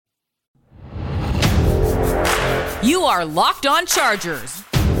You are Locked On Chargers,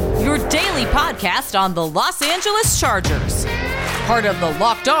 your daily podcast on the Los Angeles Chargers, part of the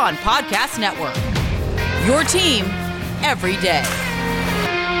Locked On Podcast Network, your team every day.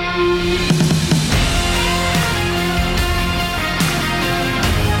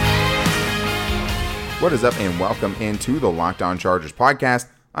 What is up, and welcome into the Locked On Chargers podcast.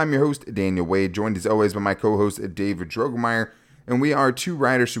 I'm your host, Daniel Wade, joined as always by my co-host, David Drogemeyer, and we are two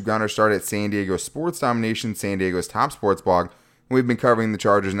writers who got our start at San Diego Sports Domination, San Diego's top sports blog. We've been covering the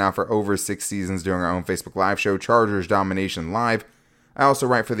Chargers now for over 6 seasons doing our own Facebook Live show, Chargers Domination Live. I also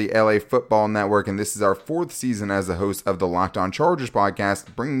write for the LA Football Network, and this is our 4th season as the host of the Locked On Chargers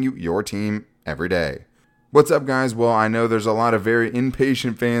podcast, bringing you your team every day. What's up, guys? Well, I know there's a lot of very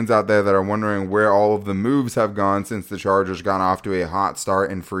impatient fans out there that are wondering where all of the moves have gone since the Chargers got off to a hot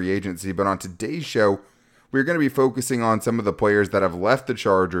start in free agency, but on today's show, we're going to be focusing on some of the players that have left the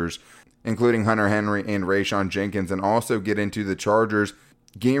Chargers, including Hunter Henry and Rayshawn Jenkins, and also get into the Chargers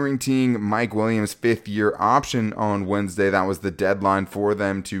guaranteeing Mike Williams' 5th-year option on Wednesday. That was the deadline for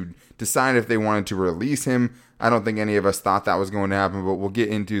them to decide if they wanted to release him. I don't think any of us thought that was going to happen, but we'll get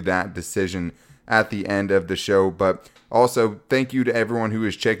into that decision at the end of the show. But also, thank you to everyone who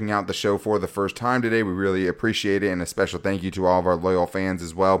is checking out the show for the first time today. We really appreciate it, and a special thank you to all of our loyal fans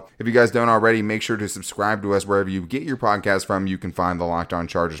as well. If you guys don't already, make sure to subscribe to us wherever you get your podcast from. You can find the Locked On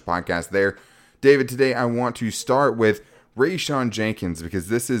Chargers podcast there. David, today I want to start with Rayshawn Jenkins, because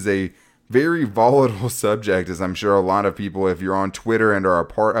this is a very volatile subject, as I'm sure a lot of people, if you're on Twitter and are a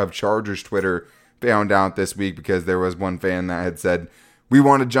part of Chargers Twitter, found out this week, because there was one fan that had said, "We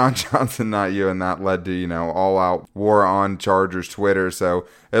wanted John Johnson, not you," and that led to, all out war on Chargers Twitter. So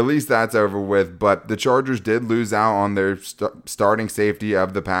at least that's over with. But the Chargers did lose out on their starting safety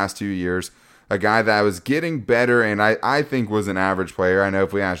of the past 2 years, a guy that was getting better and I think was an average player. I know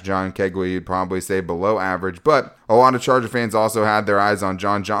if we asked John Kegley, he'd probably say below average, but a lot of Charger fans also had their eyes on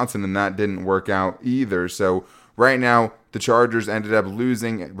John Johnson, and that didn't work out either. So right now, the Chargers ended up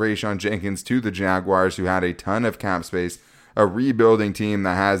losing Rayshawn Jenkins to the Jaguars, who had a ton of cap space, a rebuilding team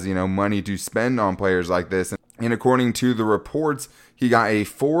that has, money to spend on players like this. And according to the reports, he got a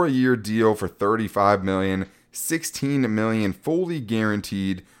 4-year deal for $35 million, $16 million fully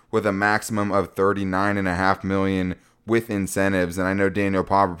guaranteed, with a maximum of $39.5 million with incentives. And I know Daniel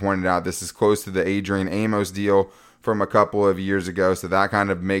Popper pointed out this is close to the Adrian Amos deal from a couple of years ago, so that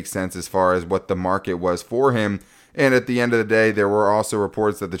kind of makes sense as far as what the market was for him. And at the end of the day, there were also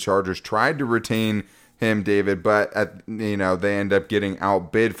reports that the Chargers tried to retain him, David, but they end up getting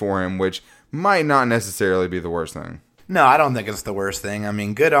outbid for him, which might not necessarily be the worst thing. No, I don't think it's the worst thing. I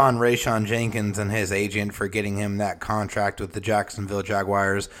mean, good on Rayshawn Jenkins and his agent for getting him that contract with the Jacksonville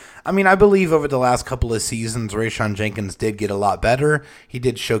Jaguars. I mean, I believe over the last couple of seasons, Rayshawn Jenkins did get a lot better. He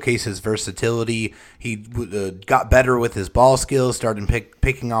did showcase his versatility. He got better with his ball skills, started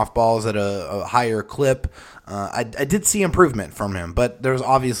picking off balls at a higher clip. I did see improvement from him, but there's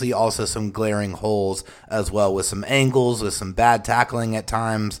obviously also some glaring holes as well, with some angles, with some bad tackling at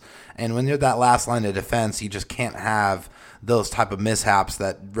times. And when you're that last line of defense, you just can't have those type of mishaps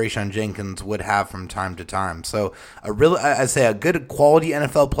that Rayshawn Jenkins would have from time to time. So I'd say a good quality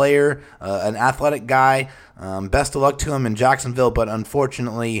NFL player, an athletic guy. Best of luck to him in Jacksonville, but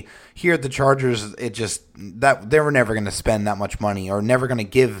unfortunately here at the Chargers, they were never going to spend that much money, or never going to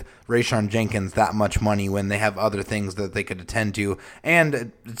give Rayshawn Jenkins that much money when they have other things that they could attend to.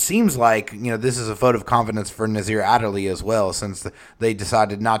 And it seems like this is a vote of confidence for Nasir Adderley as well, since they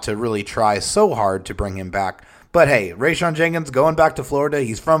decided not to really try so hard to bring him back. But hey, Rayshawn Jenkins going back to Florida.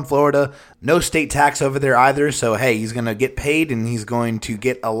 He's from Florida. No state tax over there either. So hey, he's going to get paid, and he's going to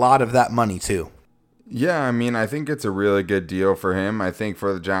get a lot of that money too. Yeah, I mean, I think it's a really good deal for him. I think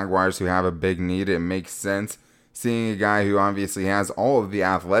for the Jaguars, who have a big need, it makes sense seeing a guy who obviously has all of the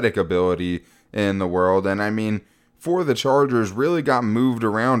athletic ability in the world. And I mean, for the Chargers, really got moved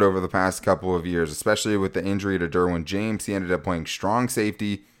around over the past couple of years, especially with the injury to Derwin James. He ended up playing strong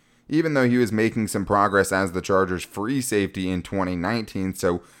safety, even though he was making some progress as the Chargers' free safety in 2019.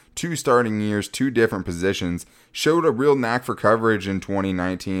 So 2 starting years, 2 different positions, showed a real knack for coverage in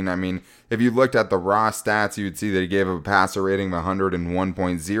 2019. I mean, if you looked at the raw stats, you would see that he gave up a passer rating of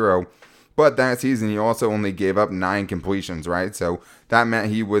 101.0. But that season, he also only gave up 9 completions, right? So that meant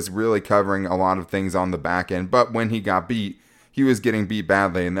he was really covering a lot of things on the back end. But when he got beat, he was getting beat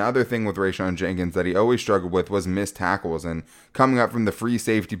badly. And the other thing with Rayshawn Jenkins that he always struggled with was missed tackles. And coming up from the free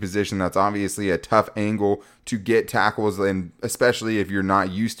safety position, that's obviously a tough angle to get tackles, and especially if you're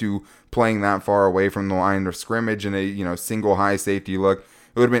not used to playing that far away from the line of scrimmage in a single high safety look.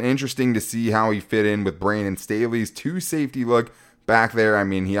 It would have been interesting to see how he fit in with Brandon Staley's 2 safety look, back there. I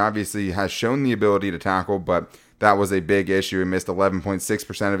mean, he obviously has shown the ability to tackle, but that was a big issue. He missed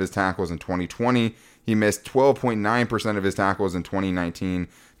 11.6% of his tackles in 2020. He missed 12.9% of his tackles in 2019.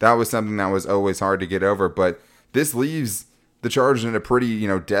 That was something that was always hard to get over, but this leaves the Chargers in a pretty,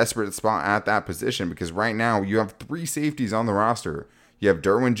 desperate spot at that position, because right now you have 3 safeties on the roster. You have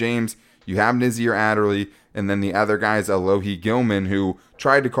Derwin James, you have Nasir Adderley, and then the other guy is Alohi Gilman, who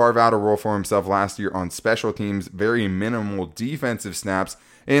tried to carve out a role for himself last year on special teams, very minimal defensive snaps,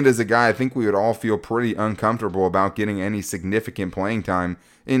 and as a guy I think we would all feel pretty uncomfortable about getting any significant playing time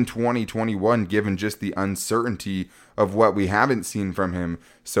in 2021, given just the uncertainty of what we haven't seen from him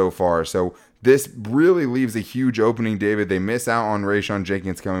so far. So this really leaves a huge opening, David. They miss out on Rayshawn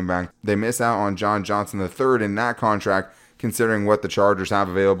Jenkins coming back. They miss out on John Johnson III in that contract, considering what the Chargers have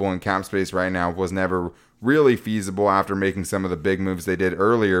available in cap space right now was never really feasible after making some of the big moves they did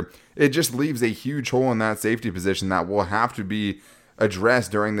earlier. It just leaves a huge hole in that safety position that will have to be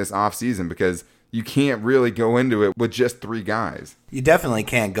addressed during this offseason, because you can't really go into it with just 3 guys. You definitely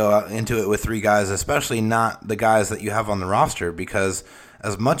can't go into it with 3 guys, especially not the guys that you have on the roster, because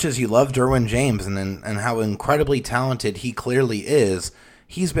as much as you love Derwin James and how incredibly talented he clearly is,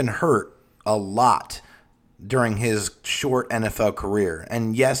 he's been hurt a lot during his short NFL career.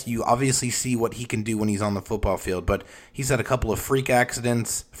 And yes, you obviously see what he can do when he's on the football field, but he's had a couple of freak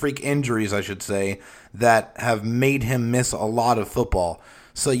injuries, I should say, that have made him miss a lot of football.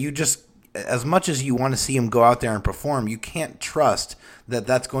 So you just, as much as you want to see him go out there and perform, you can't trust that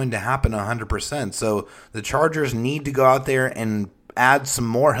that's going to happen 100%. So the Chargers need to go out there and add some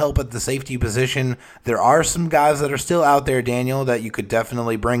more help at the safety position. There are some guys that are still out there, Daniel, that you could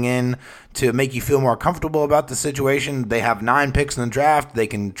definitely bring in to make you feel more comfortable about the situation. They have 9 picks in the draft. They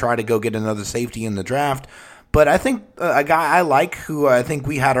can try to go get another safety in the draft. But I think a guy I like, who I think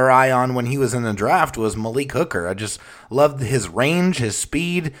we had our eye on when he was in the draft, was Malik Hooker. I just loved his range, his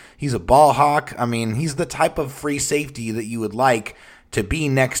speed. He's a ball hawk. I mean, he's the type of free safety that you would like to be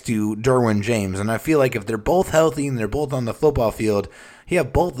next to Derwin James. And I feel like if they're both healthy and they're both on the football field, you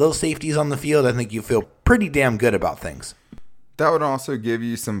have both those safeties on the field, I think you feel pretty damn good about things. That would also give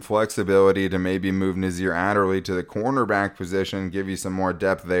you some flexibility to maybe move Nasir Adderley to the cornerback position, give you some more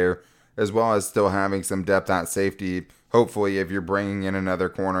depth there, as well as still having some depth at safety. Hopefully, if you're bringing in another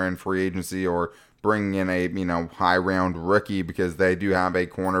corner in free agency or bringing in a high round rookie, because they do have a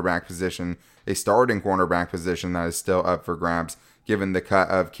cornerback position, a starting cornerback position that is still up for grabs, given the cut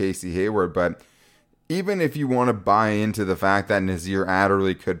of Casey Hayward. But even if you want to buy into the fact that Nasir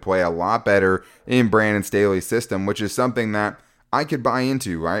Adderley could play a lot better in Brandon Staley's system, which is something that I could buy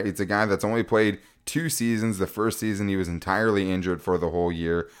into, right? It's a guy that's only played 2 seasons. The first season, he was entirely injured for the whole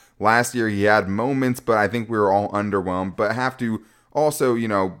year. Last year, he had moments, but I think we were all underwhelmed. But have to also,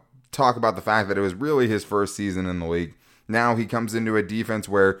 talk about the fact that it was really his first season in the league. Now he comes into a defense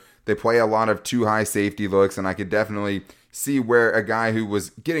where they play a lot of too high safety looks, and I could definitely see where a guy who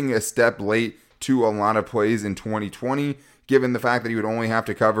was getting a step late to a lot of plays in 2020, given the fact that he would only have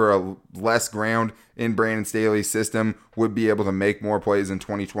to cover a less ground in Brandon Staley's system, would be able to make more plays in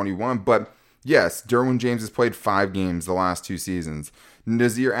 2021. But yes, Derwin James has played 5 games the last 2 seasons.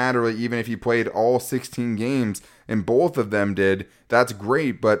 Nasir Adderley, even if he played all 16 games, and both of them did, that's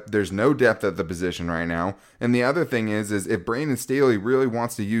great, but there's no depth at the position right now. And the other thing is if Brandon Staley really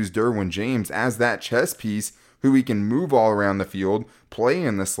wants to use Derwin James as that chess piece, who he can move all around the field, play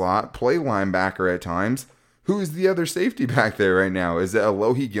in the slot, play linebacker at times, who is the other safety back there right now? Is it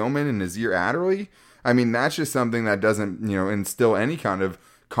Alohi Gilman and Nasir Adderley? I mean, that's just something that doesn't, instill any kind of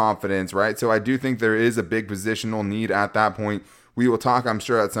confidence, right? So I do think there is a big positional need at that point. We will talk, I'm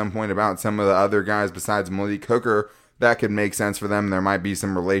sure, at some point about some of the other guys besides Malik Hooker that could make sense for them. There might be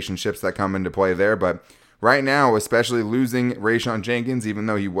some relationships that come into play there, but right now, especially losing Rayshawn Jenkins, even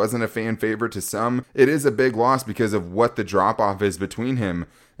though he wasn't a fan favorite to some, it is a big loss because of what the drop-off is between him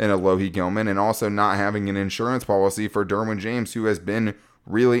and Alohi Gilman, and also not having an insurance policy for Derwin James, who has been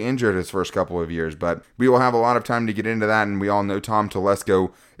really injured his first couple of years. But we will have a lot of time to get into that, and we all know Tom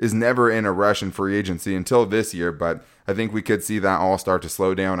Telesco is never in a rush in free agency until this year, but I think we could see that all start to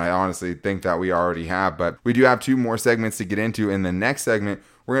slow down. I honestly think that we already have, but we do have 2 more segments to get into. In the next segment,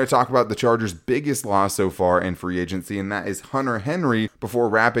 we're going to talk about the Chargers' biggest loss so far in free agency, and that is Hunter Henry, before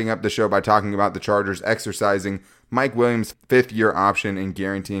wrapping up the show by talking about the Chargers exercising Mike Williams' 5th-year option and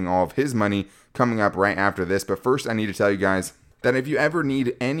guaranteeing all of his money, coming up right after this. But first, I need to tell you guys that if you ever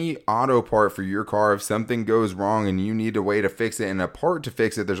need any auto part for your car, if something goes wrong and you need a way to fix it and a part to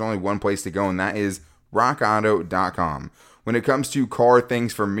fix it, there's only one place to go, and that is rockauto.com. When it comes to car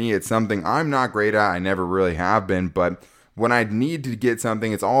things, for me, it's something I'm not great at. I never really have been, but when I need to get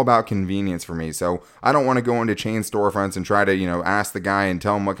something, it's all about convenience for me. So I don't want to go into chain storefronts and try to, ask the guy and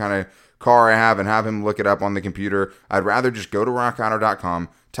tell him what kind of car I have and have him look it up on the computer. I'd rather just go to rockauto.com,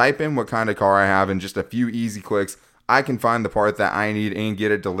 type in what kind of car I have, and just a few easy clicks, I can find the part that I need and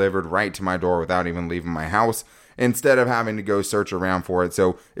get it delivered right to my door without even leaving my house, instead of having to go search around for it.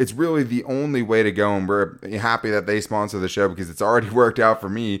 So it's really the only way to go, and we're happy that they sponsor the show because it's already worked out for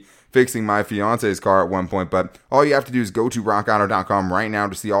me fixing my fiance's car at one point. But all you have to do is go to rockauto.com right now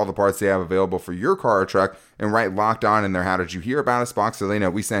to see all the parts they have available for your car or truck and write Locked On in their How Did You Hear About Us box so they know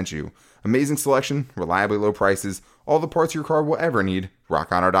we sent you. Amazing selection, reliably low prices, all the parts your car will ever need,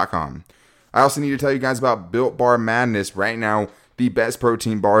 rockauto.com. I also need to tell you guys about Built Bar Madness. Right now, the best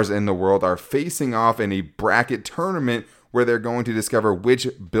protein bars in the world are facing off in a bracket tournament where they're going to discover which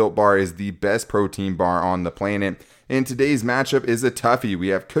Built Bar is the best protein bar on the planet. And today's matchup is a toughie. We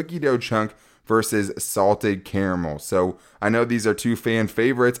have Cookie Dough Chunk versus Salted Caramel. So I know these are two fan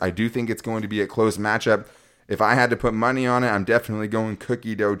favorites. I do think it's going to be a close matchup. If I had to put money on it, I'm definitely going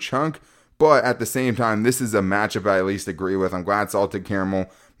Cookie Dough Chunk. But at the same time, this is a matchup I at least agree with. I'm glad Salted Caramel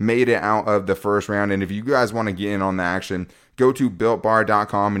made it out of the first round. And if you guys want to get in on the action, go to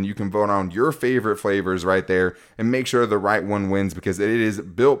BuiltBar.com and you can vote on your favorite flavors right there and make sure the right one wins, because it is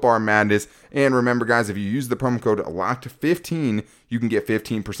Built Bar Madness. And remember, guys, if you use the promo code LOCKED15, you can get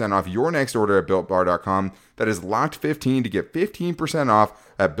 15% off your next order at BuiltBar.com. That is LOCKED15 to get 15%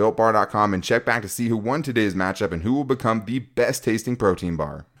 off at BuiltBar.com, and check back to see who won today's matchup and who will become the best tasting protein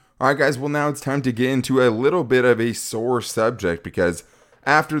bar. All right, guys, well, now it's time to get into a little bit of a sore subject, because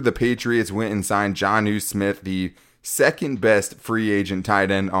after the Patriots went and signed Jonnu Smith, the second best free agent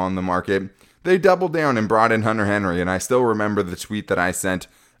tight end on the market, they doubled down and brought in Hunter Henry. And I still remember the tweet that I sent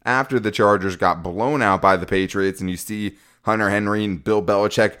after the Chargers got blown out by the Patriots, and you see Hunter Henry and Bill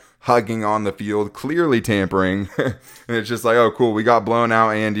Belichick hugging on the field, clearly tampering. And it's just like, oh, cool, we got blown out,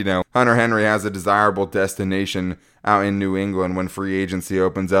 and, Hunter Henry has a desirable destination out in New England when free agency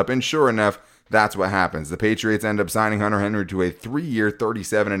opens up. And sure enough, that's what happens. The Patriots end up signing Hunter Henry to a 3-year,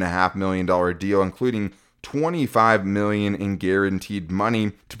 $37.5 million deal, including $25 million in guaranteed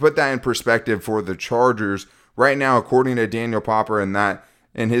money. To put that in perspective for the Chargers, right now, according to Daniel Popper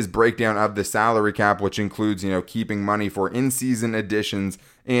and his breakdown of the salary cap, which includes, keeping money for in-season additions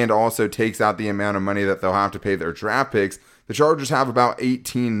and also takes out the amount of money that they'll have to pay their draft picks, the Chargers have about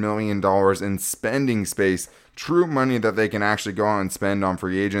 $18 million in spending space, true money that they can actually go out and spend on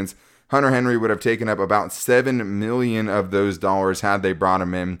free agents. Hunter Henry would have taken up about $7 million of those dollars had they brought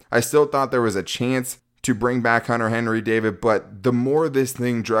him in. I still thought there was a chance to bring back Hunter Henry, David, but the more this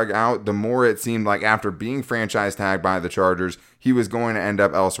thing drug out, the more it seemed like after being franchise tagged by the Chargers, he was going to end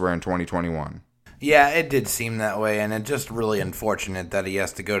up elsewhere in 2021. Yeah, it did seem that way, and it's just really unfortunate that he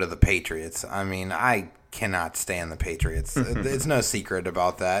has to go to the Patriots. I mean, I cannot stand the Patriots. It's no secret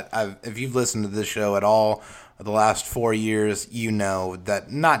about that. If you've listened to this show at all the last 4 years, you know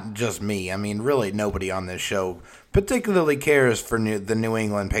that not just me, I mean, really nobody on this show particularly cares for the New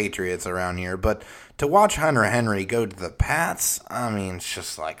England Patriots around here, but to watch Hunter Henry go to the Pats, I mean, it's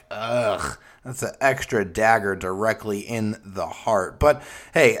just like, ugh. That's an extra dagger directly in the heart. But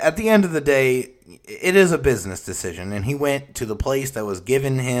hey, at the end of the day, it is a business decision, and he went to the place that was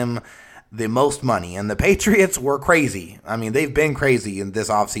giving him the most money, and the Patriots were crazy. I mean, they've been crazy in this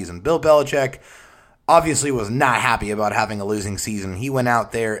offseason. Bill Belichick obviously was not happy about having a losing season. He went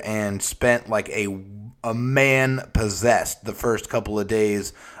out there and spent like a man possessed the first couple of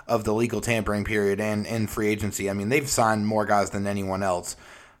days of the legal tampering period and in free agency. I mean, they've signed more guys than anyone else.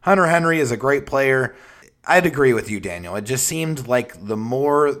 Hunter Henry is a great player. I'd agree with you, Daniel. It just seemed like the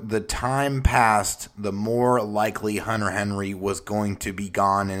more the time passed, the more likely Hunter Henry was going to be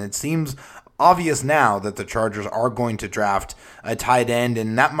gone. And it seems obvious now that the Chargers are going to draft a tight end,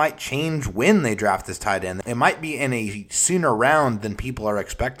 and that might change when they draft this tight end. It might be in a sooner round than people are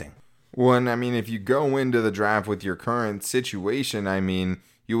expecting. Well, and I mean, if you go into the draft with your current situation, I mean,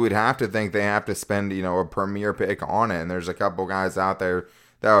 you would have to think they have to spend, a premier pick on it. And there's a couple guys out there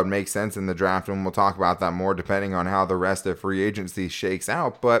that would make sense in the draft, and we'll talk about that more depending on how the rest of free agency shakes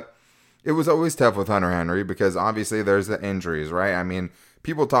out. But it was always tough with Hunter Henry because obviously there's the injuries, right? I mean,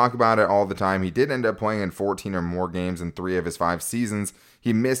 people talk about it all the time. He did end up playing in 14 or more games in 3 of his 5 seasons.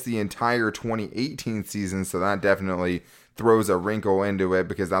 He missed the entire 2018 season, so that definitely throws a wrinkle into it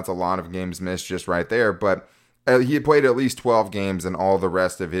because that's a lot of games missed just right there. But he had played at least 12 games in all the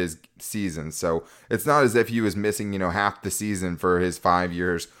rest of his seasons. So it's not as if he was missing, half the season for his 5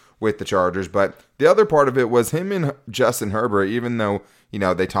 years with the Chargers. But the other part of it was him and Justin Herbert, even though,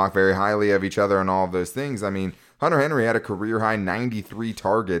 they talk very highly of each other and all of those things. I mean, Hunter Henry had a career-high 93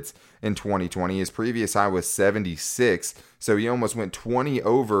 targets in 2020. His previous high was 76, so he almost went 20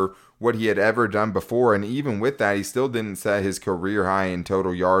 over what he had ever done before, and even with that, he still didn't set his career high in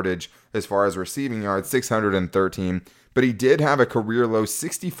total yardage as far as receiving yards, 613, but he did have a career low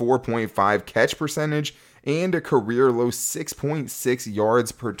 64.5 catch percentage and a career low 6.6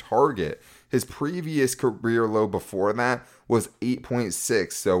 yards per target. His previous career low before that was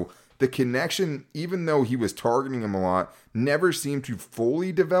 8.6, so the connection, even though he was targeting him a lot, never seemed to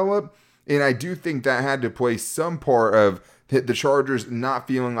fully develop, and I do think that had to play some part of the Chargers not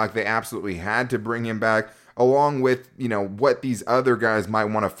feeling like they absolutely had to bring him back, along with, what these other guys might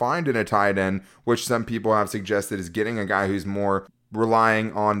want to find in a tight end, which some people have suggested is getting a guy who's more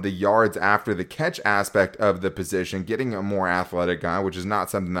relying on the yards after the catch aspect of the position, getting a more athletic guy, which is not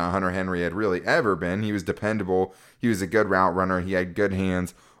something that Hunter Henry had really ever been. He was dependable. He was a good route runner. He had good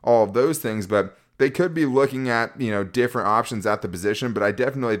hands, all of those things, but they could be looking at, different options at the position, but I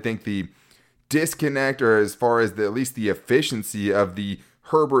definitely think the disconnect, or as far as at least the efficiency of the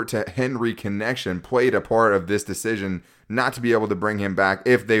Herbert to Henry connection, played a part of this decision not to be able to bring him back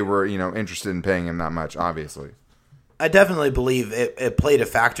if they were, interested in paying him that much, obviously. I definitely believe it played a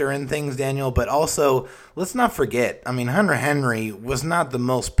factor in things, Daniel, but also, let's not forget, Hunter Henry was not the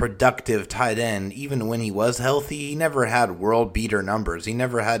most productive tight end, even when he was healthy. He never had world beater numbers. He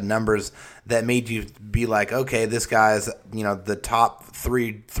never had numbers that made you be like, okay, this guy's, the top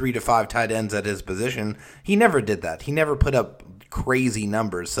three to five tight ends at his position. He never did that. He never put up crazy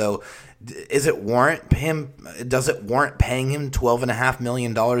numbers. So does it warrant paying him $12.5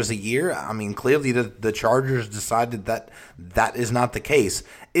 million a year? Clearly the Chargers decided that is not the case.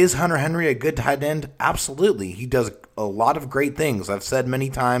 Is Hunter Henry a good tight end? Absolutely. He does a lot of great things. I've said many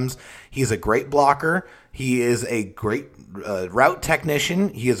times, he's a great blocker. He is a great route technician.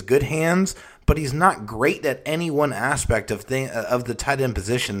 He has good hands, but he's not great at any one aspect of the tight end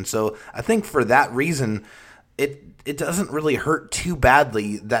position. So I think for that reason, it doesn't really hurt too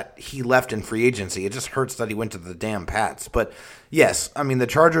badly that he left in free agency. It just hurts that he went to the damn Pats. But yes, the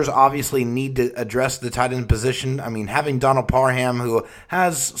Chargers obviously need to address the tight end position. Having Donald Parham, who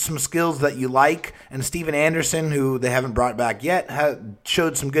has some skills that you like, and Steven Anderson, who they haven't brought back yet,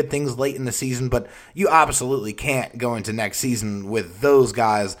 showed some good things late in the season, but you absolutely can't go into next season with those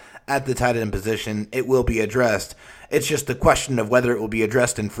guys at the tight end position. It will be addressed. It's just a question of whether it will be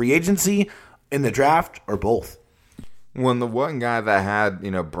addressed in free agency, in the draft, or both. When the one guy that had,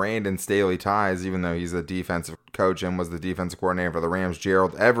 Brandon Staley ties, even though he's a defensive coach and was the defensive coordinator for the Rams,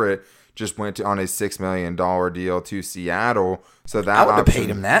 Gerald Everett just went on a $6 million deal to Seattle. So that I would have paid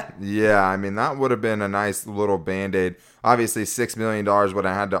him that. Yeah, that would have been a nice little Band-Aid. Obviously, $6 million would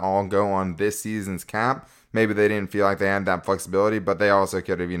have had to all go on this season's cap. Maybe they didn't feel like they had that flexibility, but they also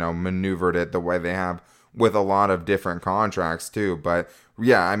could have, maneuvered it the way they have with a lot of different contracts too. But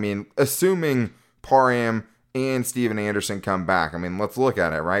yeah, assuming Parham and Steven Anderson come back, let's look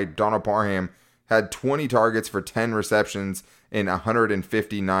at it, right? Donald Parham had 20 targets for 10 receptions and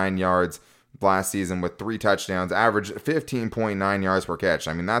 159 yards last season with 3 touchdowns, averaged 15.9 yards per catch.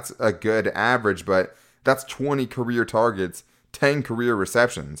 That's a good average, but that's 20 career targets, 10 career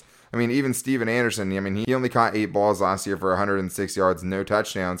receptions. Even Steven Anderson, he only caught 8 balls last year for 106 yards, no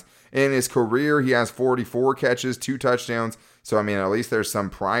touchdowns. In his career, he has 44 catches, 2 touchdowns. So, at least there's some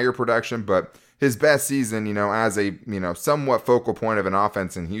prior production, but his best season, as a, somewhat focal point of an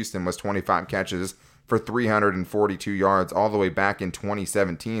offense in Houston was 25 catches for 342 yards all the way back in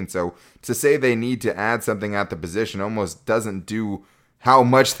 2017. So to say they need to add something at the position almost doesn't do how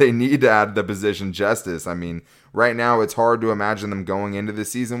much they need to add the position justice. Right now it's hard to imagine them going into the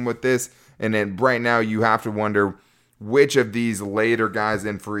season with this. And then right now you have to wonder which of these later guys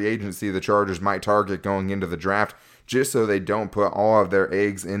in free agency the Chargers might target going into the draft, just so they don't put all of their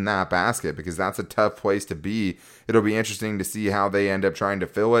eggs in that basket, because that's a tough place to be. It'll be interesting to see how they end up trying to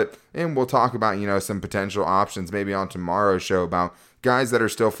fill it, and we'll talk about, some potential options maybe on tomorrow's show about guys that are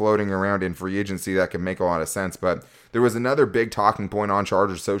still floating around in free agency that can make a lot of sense. But there was another big talking point on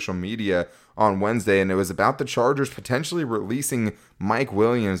Chargers social media on Wednesday, and it was about the Chargers potentially releasing Mike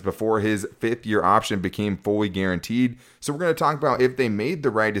Williams before his 5th-year option became fully guaranteed. So we're going to talk about if they made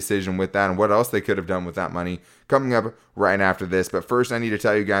the right decision with that and what else they could have done with that money coming up right after this. But first, I need to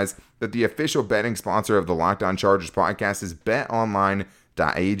tell you guys that the official betting sponsor of the Locked On Chargers podcast is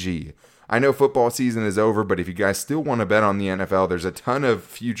betonline.ag. I know football season is over, but if you guys still want to bet on the NFL, there's a ton of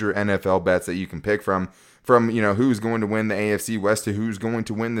future NFL bets that you can pick from who's going to win the AFC West to who's going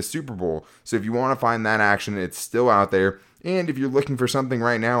to win the Super Bowl. So if you want to find that action, it's still out there. And if you're looking for something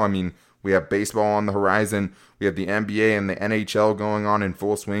right now, we have baseball on the horizon. We have the NBA and the NHL going on in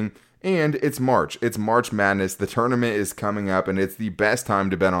full swing. And it's March. It's March Madness. The tournament is coming up, and it's the best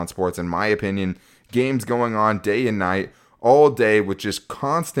time to bet on sports, in my opinion. Games going on day and night, all day, with just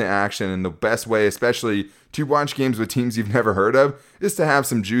constant action. And the best way, especially to watch games with teams you've never heard of, is to have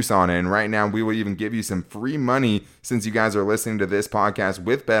some juice on it. And right now, we will even give you some free money since you guys are listening to this podcast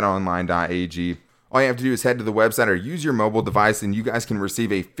with betonline.ag. All you have to do is head to the website or use your mobile device, and you guys can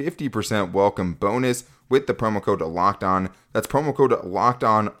receive a 50% welcome bonus with the promo code LOCKEDON. That's promo code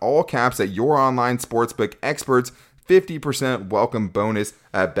LOCKEDON, all caps, at your online sportsbook experts. 50% welcome bonus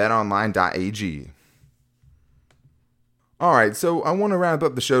at betonline.ag. All right, so I want to wrap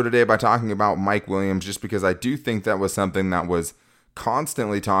up the show today by talking about Mike Williams, just because I do think that was something that was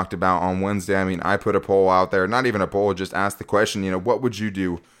constantly talked about on Wednesday. I mean, I put a poll out there, not even a poll, just asked the question, what would you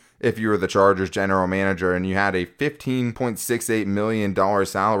do if you were the Chargers general manager and you had a $15.68 million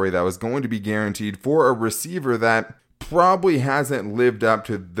salary that was going to be guaranteed for a receiver that probably hasn't lived up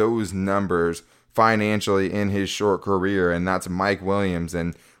to those numbers financially in his short career, and that's Mike Williams.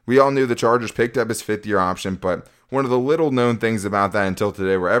 And we all knew the Chargers picked up his fifth-year option, but one of the little-known things about that until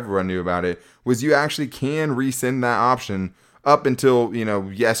today, where everyone knew about it, was you actually can rescind that option up until,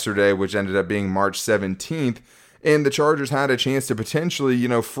 yesterday, which ended up being March 17th. And the Chargers had a chance to potentially,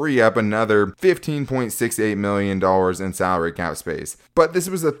 free up another $15.68 million in salary cap space. But this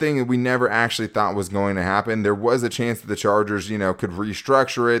was a thing that we never actually thought was going to happen. There was a chance that the Chargers, could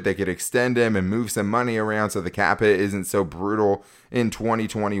restructure it. They could extend him and move some money around so the cap hit isn't so brutal in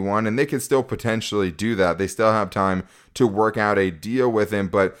 2021. And they could still potentially do that. They still have time to work out a deal with him.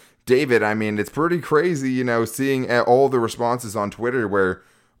 But David, I mean, it's pretty crazy, seeing all the responses on Twitter where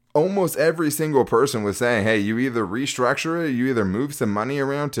almost every single person was saying, hey, you either restructure it, you either move some money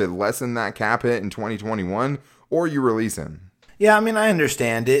around to lessen that cap hit in 2021, or you release him. Yeah, I mean, I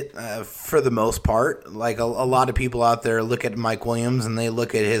understand it for the most part. Like a lot of people out there look at Mike Williams and they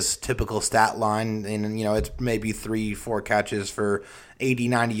look at his typical stat line and, it's maybe 3-4 catches for 80,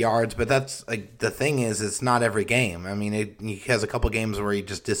 90 yards. But that's like the thing is, it's not every game. I mean, he has a couple games where he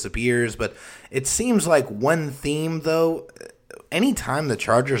just disappears. But it seems like one theme, though, anytime the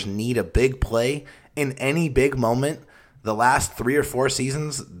Chargers need a big play in any big moment, the last 3 or 4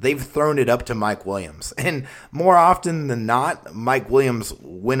 seasons, they've thrown it up to Mike Williams. And more often than not, Mike Williams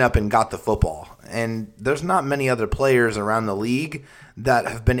went up and got the football. And there's not many other players around the league that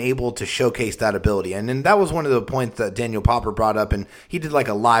have been able to showcase that ability. And that was one of the points that Daniel Popper brought up. And he did like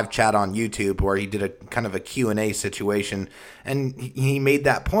a live chat on YouTube where he did a kind of a Q&A situation. And he made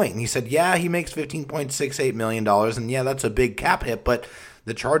that point. And he said, yeah, he makes $15.68 million. And yeah, that's a big cap hit. But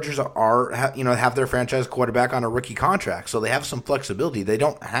the Chargers have their franchise quarterback on a rookie contract, so they have some flexibility. They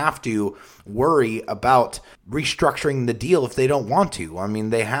don't have to worry about restructuring the deal if they don't want to. I mean,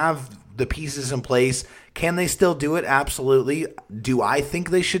 they have the pieces in place. Can they still do it? Absolutely. Do I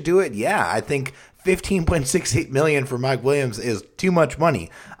think they should do it? Yeah, I think $15.68 million for Mike Williams is too much money.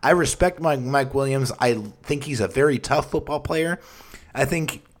 I respect Mike Williams. I think he's a very tough football player. I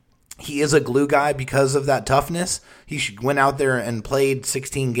think he is a glue guy because of that toughness. He went out there and played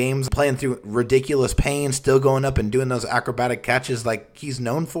 16 games, playing through ridiculous pain, still going up and doing those acrobatic catches like he's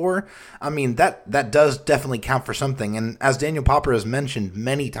known for. I mean, that does definitely count for something. And as Daniel Popper has mentioned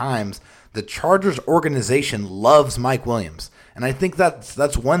many times, the Chargers organization loves Mike Williams. And I think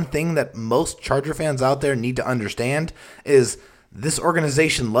that's one thing that most Charger fans out there need to understand is this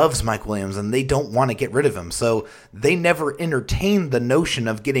organization loves Mike Williams and they don't want to get rid of him. So they never entertained the notion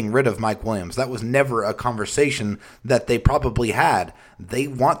of getting rid of Mike Williams. That was never a conversation that they probably had. They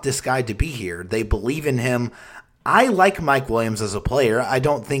want this guy to be here. They believe in him. I like Mike Williams as a player. I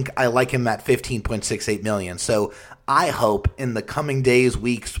don't think I like him at $15.68 million. So I hope in the coming days,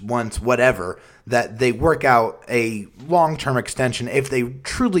 weeks, months, whatever, that they work out a long-term extension if they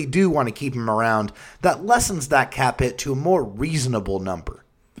truly do want to keep him around that lessens that cap hit to a more reasonable number.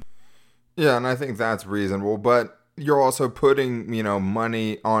 Yeah, and I think that's reasonable, but you're also putting,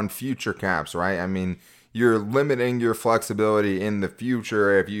 money on future caps, right? I mean, you're limiting your flexibility in the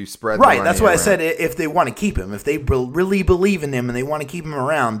future if you spread the money right, that's why around. I said if they want to keep him. If they really believe in him and they want to keep him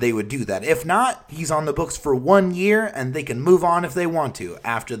around, they would do that. If not, he's on the books for 1 year and they can move on if they want to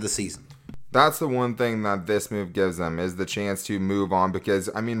after the season. That's the one thing that this move gives them is the chance to move on because,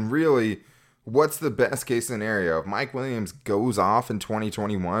 I mean, really, what's the best case scenario? If Mike Williams goes off in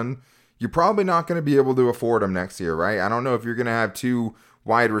 2021, you're probably not going to be able to afford him next year, right? I don't know if you're going to have 2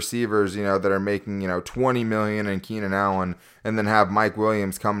 wide receivers, that are making, $20 million and Keenan Allen, and then have Mike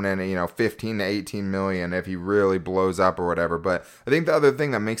Williams coming in at, $15 to $18 million if he really blows up or whatever. But I think the other thing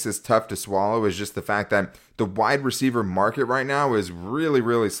that makes this tough to swallow is just the fact that the wide receiver market right now is really,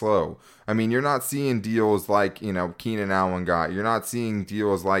 really slow. I mean, you're not seeing deals like, Keenan Allen got. You're not seeing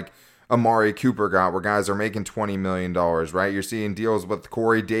deals like Amari Cooper got, where guys are making $20 million, right? You're seeing deals with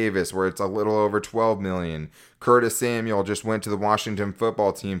Corey Davis where it's a little over $12 million. Curtis Samuel just went to the Washington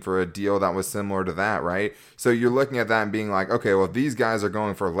football team for a deal that was similar to that, right? So you're looking at that and being like, okay, well, if these guys are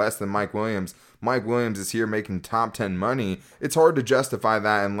going for less than Mike Williams is here making top 10 money. It's hard to justify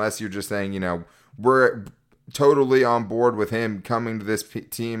that unless you're just saying, we're totally on board with him coming to this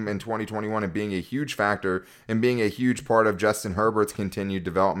team in 2021 and being a huge factor and being a huge part of Justin Herbert's continued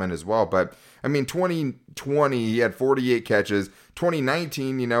development as well. But I mean, 2020, he had 48 catches.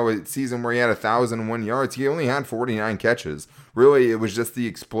 2019, a season where he had 1,001 yards, he only had 49 catches. Really, it was just the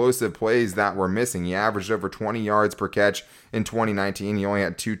explosive plays that were missing. He averaged over 20 yards per catch in 2019. He only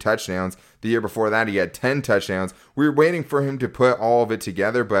had 2 touchdowns. The year before that, he had 10 touchdowns. We were waiting for him to put all of it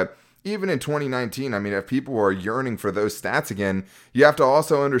together, but even in 2019, I mean, if people are yearning for those stats again, you have to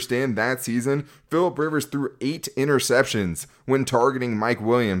also understand that season, Phillip Rivers threw 8 interceptions when targeting Mike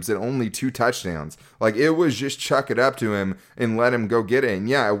Williams and only 2 touchdowns. Like, it was just chuck it up to him and let him go get it. And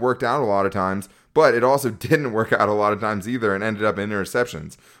yeah, it worked out a lot of times, but it also didn't work out a lot of times either and ended up in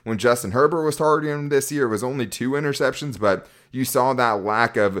interceptions. When Justin Herbert was targeting him this year, it was only 2 interceptions, but you saw that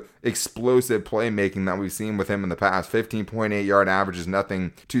lack of explosive playmaking that we've seen with him in the past. 15.8 yard average is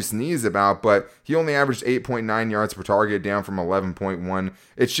nothing to sneeze about, but he only averaged 8.9 yards per target, down from 11.1.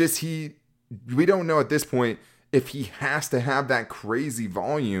 It's just we don't know at this point if he has to have that crazy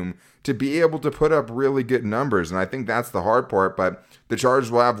volume to be able to put up really good numbers. And I think that's the hard part, but the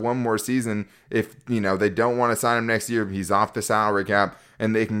Chargers will have one more season. If, they don't want to sign him next year, he's off the salary cap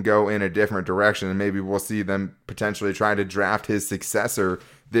and they can go in a different direction. And maybe we'll see them potentially try to draft his successor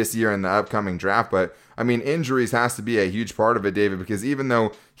this year in the upcoming draft. But I mean, injuries has to be a huge part of it, David, because even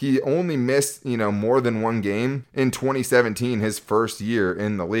though he only missed, more than 1 game in 2017, his first year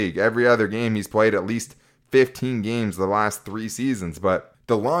in the league, every other game he's played at least 15 games the last 3 seasons. But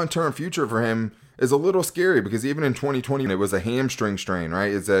the long-term future for him is a little scary because even in 2020, it was a hamstring strain,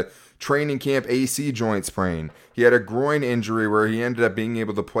 right? It's a training camp AC joint sprain. He had a groin injury where he ended up being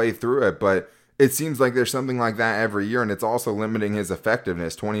able to play through it, but it seems like there's something like that every year, and it's also limiting his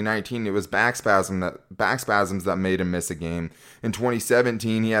effectiveness. 2019, it was back spasms that made him miss a game. In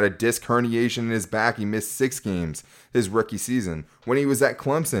 2017, he had a disc herniation in his back. He missed 6 games his rookie season. When he was at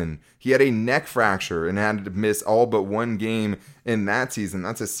Clemson, he had a neck fracture and had to miss all but 1 game in that season.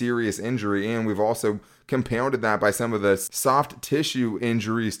 That's a serious injury, and we've also compounded that by some of the soft tissue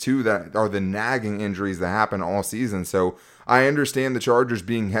injuries too that are the nagging injuries that happen all season. So I understand the Chargers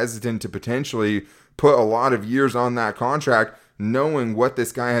being hesitant to potentially put a lot of years on that contract, knowing what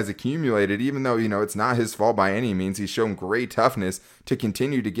this guy has accumulated, even though, it's not his fault by any means. He's shown great toughness to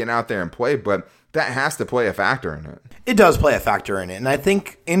continue to get out there and play, but that has to play a factor in it. It does play a factor in it, and I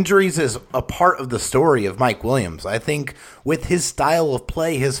think injuries is a part of the story of Mike Williams. I think with his style of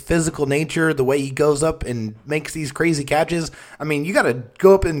play, his physical nature, the way he goes up and makes these crazy catches, I mean, you got to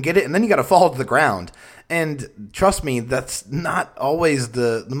go up and get it, and then you got to fall to the ground. And trust me, that's not always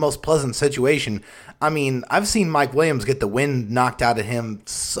the most pleasant situation. I mean, I've seen Mike Williams get the wind knocked out of him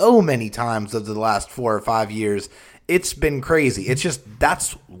so many times over the last 4 or 5 years. It's been crazy. It's just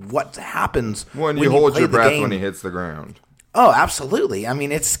that's what happens when you hold your breath when he hits the ground. Oh, absolutely. I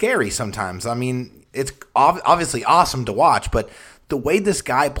mean, it's scary sometimes. I mean, it's obviously awesome to watch, but the way this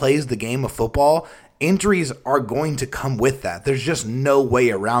guy plays the game of football, injuries are going to come with that. There's just no way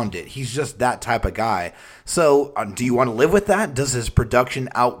around it. He's just that type of guy. So do you want to live with that? Does his production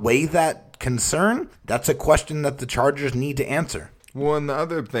outweigh that concern? That's a question that the Chargers need to answer. Well, and the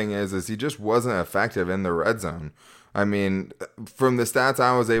other thing is he just wasn't effective in the red zone. I mean, from the stats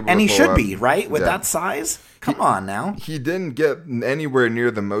I was able to pull up. And he should be, right? With that size? Come on now. He didn't get anywhere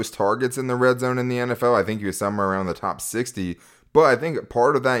near the most targets in the red zone in the NFL. I think he was somewhere around the top 60. But I think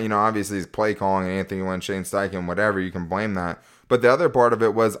part of that, obviously is play calling, Anthony Lynn, Shane Steichen, whatever. You can blame that. But the other part of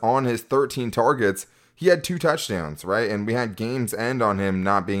it was on his 13 targets, he had 2 touchdowns, right? And we had games end on him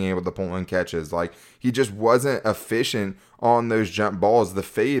not being able to pull in catches. Like, he just wasn't efficient on those jump balls. The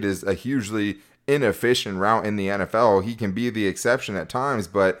fade is a hugely inefficient route in the NFL. He can be the exception at times,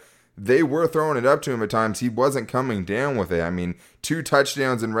 but they were throwing it up to him at times. He wasn't coming down with it. I mean, 2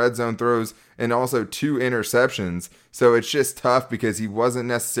 touchdowns in red zone throws and also 2 interceptions. So it's just tough because he wasn't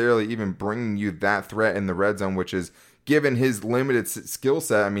necessarily even bringing you that threat in the red zone, which is, given his limited skill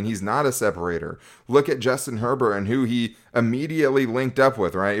set, I mean, he's not a separator. Look at Justin Herbert and who he immediately linked up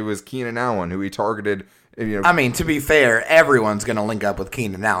with, right? It was Keenan Allen, who he targeted. I mean, to be fair, everyone's going to link up with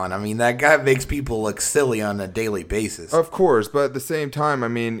Keenan Allen. I mean, that guy makes people look silly on a daily basis. Of course, but at the same time, I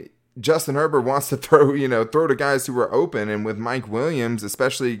mean, Justin Herbert wants to throw to guys who are open, and with Mike Williams,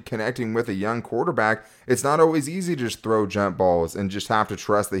 especially connecting with a young quarterback, it's not always easy to just throw jump balls and just have to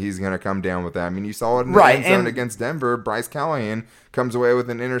trust that he's going to come down with that. I mean, you saw it in the end zone against Denver. Bryce Callahan comes away with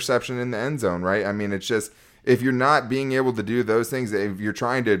an interception in the end zone, right? I mean, it's just, if you're not being able to do those things, if you're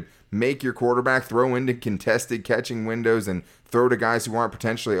trying to make your quarterback throw into contested catching windows and throw to guys who aren't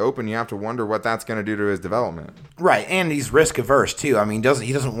potentially open, you have to wonder what that's going to do to his development. Right, and he's risk averse too. I mean,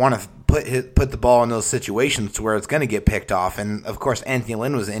 he doesn't want to put the ball in those situations to where it's going to get picked off. And of course, Anthony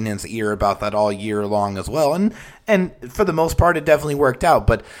Lynn was in his ear about that all year long as well. And for the most part, it definitely worked out.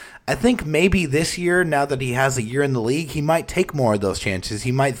 But I think maybe this year, now that he has a year in the league, he might take more of those chances.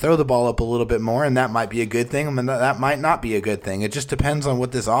 He might throw the ball up a little bit more, and that might be a good thing. I mean, that might not be a good thing. It just depends on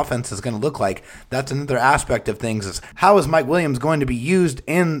what this offense is going to look like. That's another aspect of things, is how is Mike Williams going to be used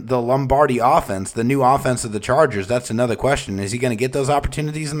in the Lombardi offense, the new offense of the Chargers? That's another question. Is he going to get those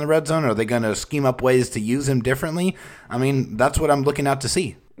opportunities in the red zone, or are they going to scheme up ways to use him differently? I mean, that's what I'm looking out to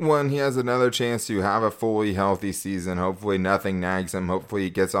see. When he has another chance to have a fully healthy season, hopefully nothing nags him. Hopefully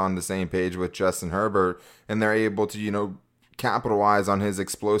he gets on the same page with Justin Herbert and they're able to, capitalize on his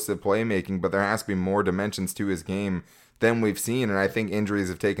explosive playmaking. But there has to be more dimensions to his game than we've seen. And I think injuries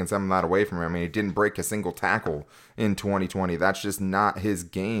have taken some of that away from him. I mean, he didn't break a single tackle in 2020. That's just not his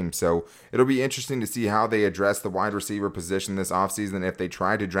game. So it'll be interesting to see how they address the wide receiver position this offseason, if they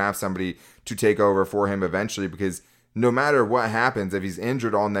try to draft somebody to take over for him eventually, because no matter what happens, if he's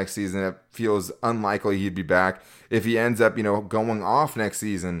injured all next season, it feels unlikely he'd be back. If he ends up, going off next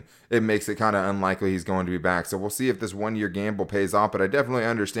season, it makes it kind of unlikely he's going to be back. So we'll see if this one-year gamble pays off. But I definitely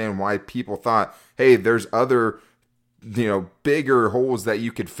understand why people thought, hey, there's other bigger holes that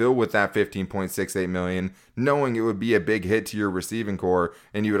you could fill with that $15.68 million, knowing it would be a big hit to your receiving core,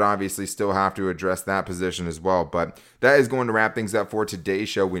 and you would obviously still have to address that position as well. But that is going to wrap things up for today's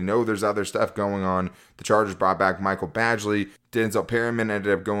show. We know there's other stuff going on. The Chargers brought back Michael Badgley. Denzel Perryman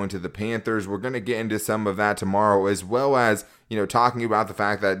ended up going to the Panthers. We're going to get into some of that tomorrow, as well as talking about the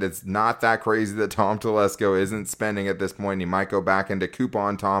fact that it's not that crazy that Tom Telesco isn't spending at this point. He might go back into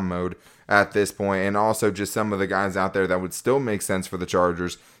coupon Tom mode at this point, and also just some of the guys out there that would still make sense for the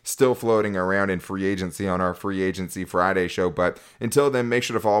Chargers, still floating around in free agency on our Free Agency Friday show. But until then, make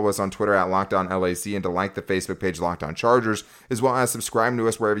sure to follow us on Twitter at LockedOnLAC and to like the Facebook page Locked On Chargers, as well as subscribe to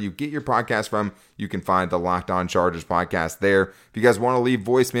us wherever you get your podcast from. You can find the Locked On Chargers podcast there. If you guys want to leave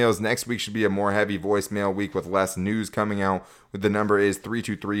voicemails, next week should be a more heavy voicemail week with less news coming out. The number is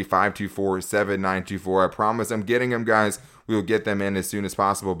 323-524-7924. I promise I'm getting them, guys. We will get them in as soon as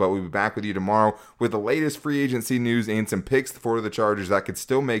possible, but we'll be back with you tomorrow with the latest free agency news and some picks for the Chargers that could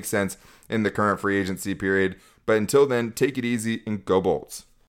still make sense in the current free agency period. But until then, take it easy and go Bolts.